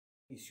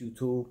Peace,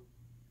 YouTube.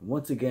 And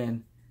once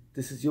again,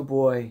 this is your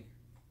boy,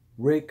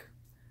 Rick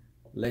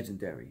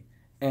Legendary.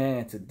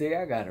 And today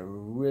I got a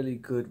really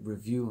good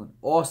review, an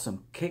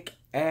awesome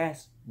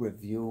kick-ass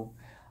review.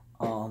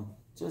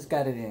 Just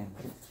got it in.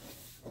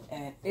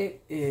 And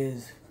it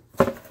is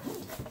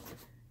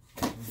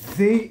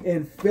the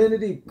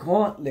Infinity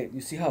Gauntlet.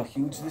 You see how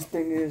huge this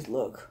thing is?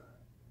 Look.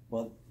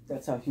 Well,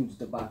 that's how huge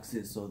the box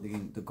is. So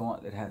the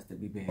gauntlet has to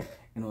be big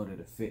in order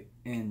to fit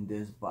in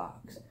this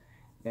box.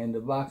 And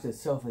the box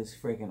itself is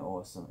freaking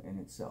awesome in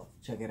itself.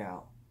 Check it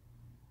out.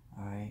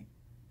 Alright.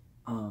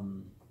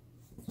 I'm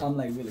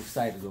like really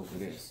excited over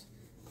this.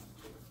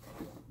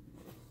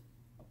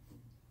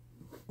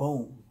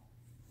 Boom.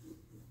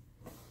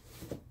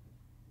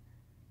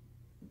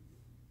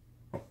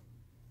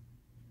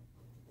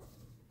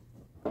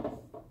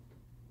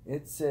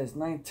 It says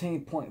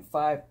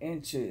 19.5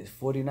 inches,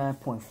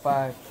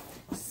 49.5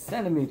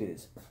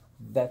 centimeters.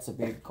 That's a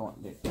big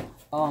gauntlet.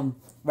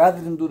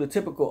 Rather than do the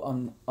typical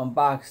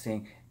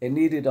unboxing, it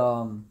needed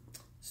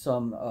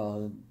some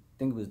I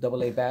think it was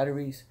AA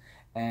batteries,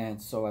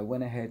 and so I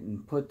went ahead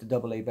and put the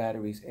AA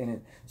batteries in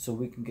it so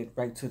we can get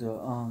right to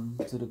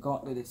the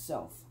gauntlet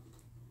itself.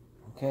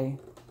 Okay,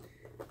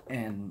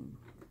 and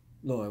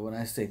Lord, when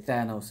I say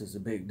Thanos is a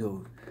big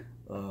dude,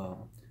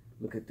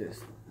 look at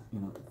this, you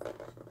know,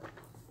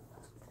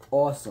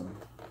 awesome.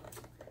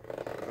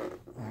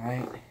 All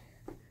right.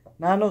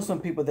 Now I know some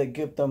people that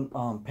give them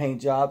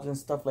paint jobs and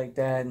stuff like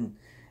that, and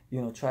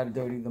you know, try to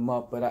dirty them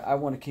up, but I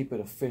want to keep it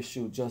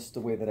official just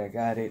the way that I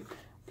got it.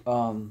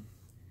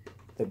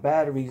 The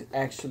batteries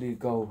actually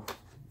go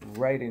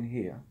right in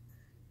here,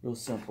 real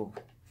simple.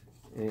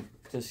 It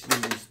just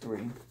uses 3.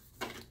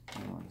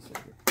 Hang on a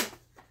second.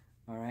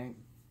 All right,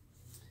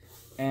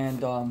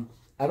 and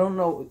I don't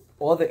know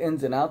all the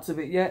ins and outs of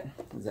it yet,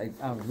 because I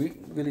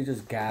really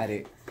just got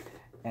it,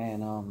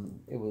 and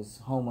it was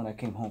home when I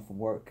came home from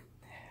work.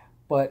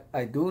 But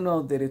I do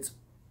know that it's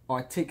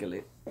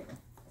articulate.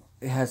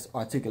 It has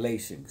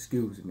articulation,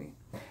 excuse me.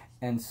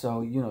 And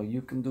so, you know,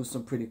 you can do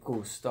some pretty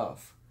cool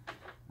stuff.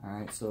 All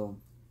right, so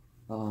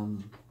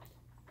you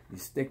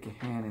stick your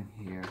hand in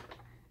here,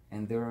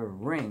 and there are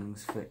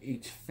rings for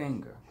each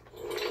finger,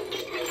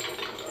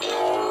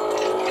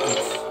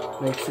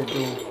 which makes it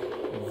do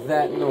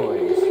that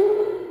noise.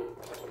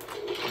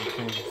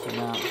 Okay, so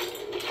now,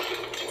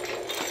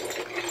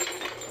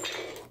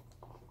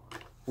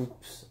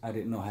 oops, I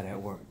didn't know how that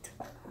worked.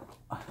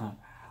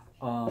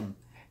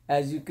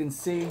 As you can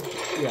see,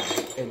 yeah,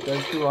 it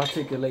does do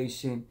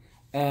articulation,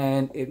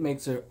 and it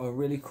makes a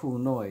really cool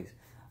noise.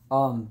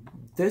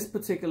 This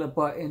particular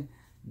button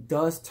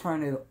does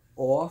turn it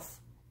off,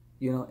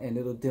 you know, and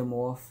it'll dim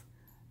off.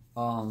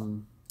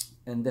 And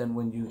then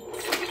when you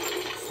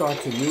start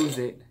to use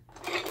it,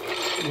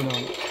 you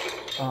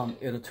know,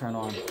 it'll turn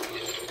on.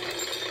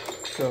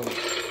 So,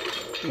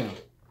 you know,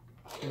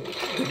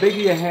 the bigger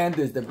your hand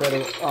is, the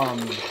better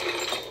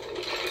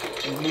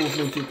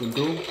movement you can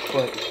do.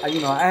 But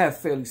you know, I have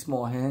fairly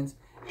small hands,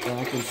 and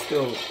I can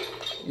still,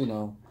 you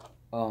know,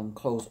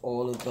 close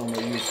all of them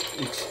or use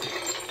each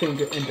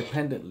finger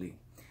independently.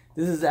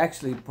 This is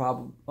actually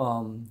probably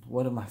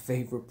one of my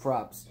favorite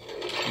props.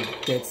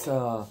 That's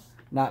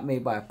not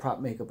made by a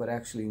prop maker, but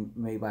actually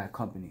made by a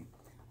company.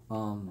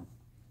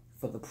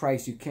 For the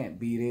price, you can't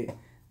beat it.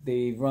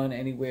 They run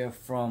anywhere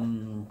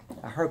from,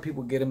 I heard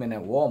people get them in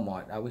at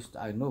Walmart. I wish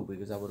I knew,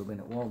 because I would have been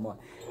at Walmart.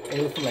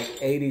 Anywhere from like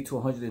 80 to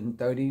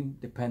 130,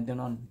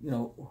 depending on, you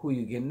know, who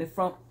you're getting it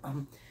from.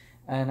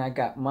 And I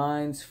got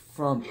mines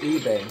from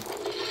eBay.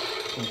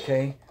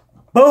 Okay,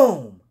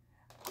 boom.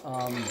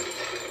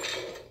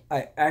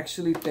 I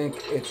actually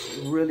think it's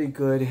really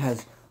good. It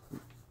has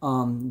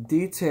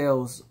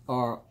details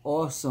are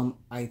awesome.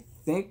 I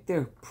think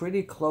they're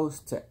pretty close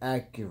to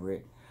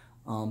accurate.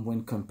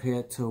 When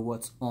compared to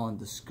what's on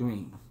the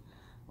screen.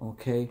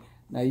 Okay,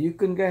 now you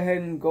can go ahead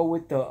and go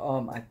with the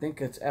I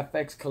think it's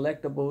FX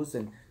Collectibles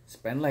and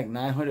spend like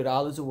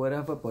 $900 or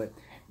whatever, but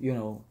you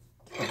know,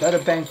 a better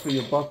bang for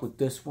your buck with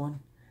this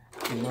one,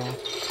 you know.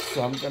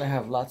 So I'm gonna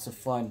have lots of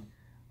fun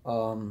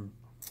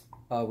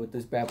with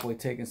this bad boy,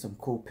 taking some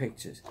cool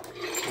pictures.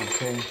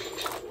 Okay,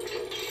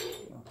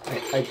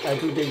 I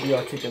do dig the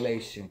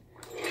articulation,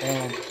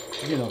 and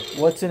you know,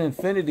 what's an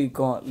Infinity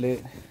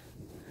Gauntlet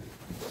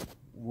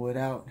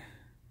without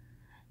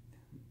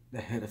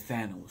the head of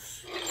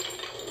Thanos?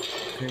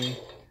 Okay,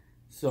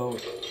 so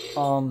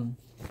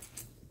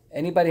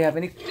anybody have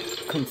any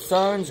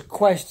concerns,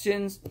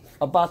 questions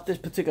about this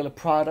particular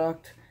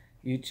product,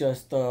 you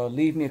just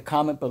leave me a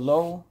comment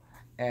below,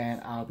 and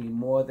I'll be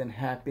more than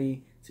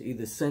happy to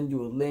either send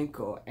you a link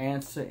or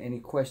answer any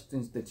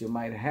questions that you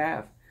might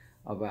have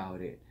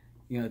about it.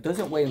 You know, it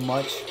doesn't weigh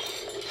much.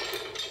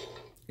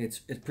 It's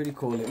pretty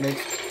cool. It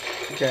makes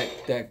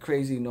that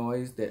crazy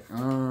noise that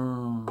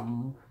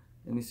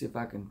let me see if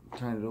I can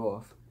turn it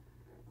off.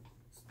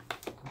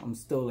 I'm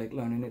still like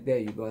learning it. There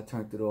you go, I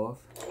turned it off,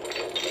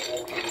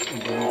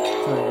 and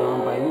then turn it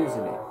on by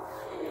using it.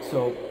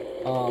 So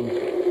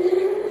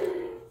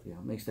yeah,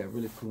 it makes that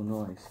really cool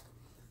noise.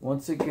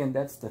 Once again,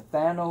 that's the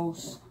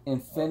Thanos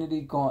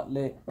Infinity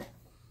Gauntlet.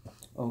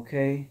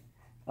 okay?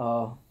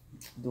 The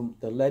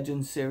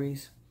Legend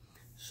series.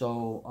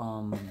 So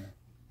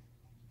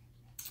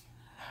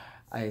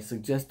I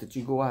suggest that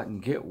you go out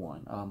and get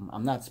one.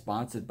 I'm not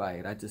sponsored by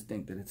it. I just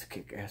think that it's a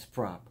kick-ass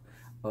prop.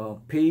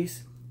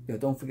 Peace. Yo,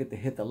 don't forget to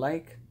hit the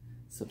like,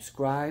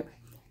 subscribe,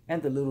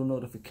 and the little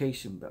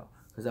notification bell,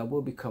 because I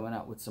will be coming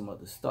out with some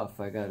other stuff.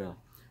 I got a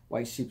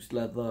white sheep's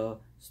leather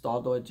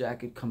Star-Lord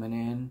jacket coming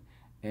in,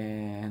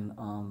 and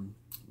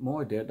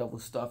more Daredevil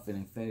stuff and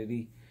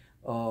Infinity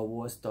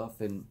War stuff,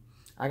 and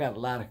I got a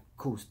lot of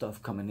cool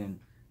stuff coming in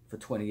for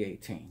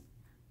 2018.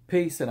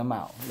 Peace, and I'm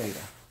out.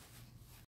 Later.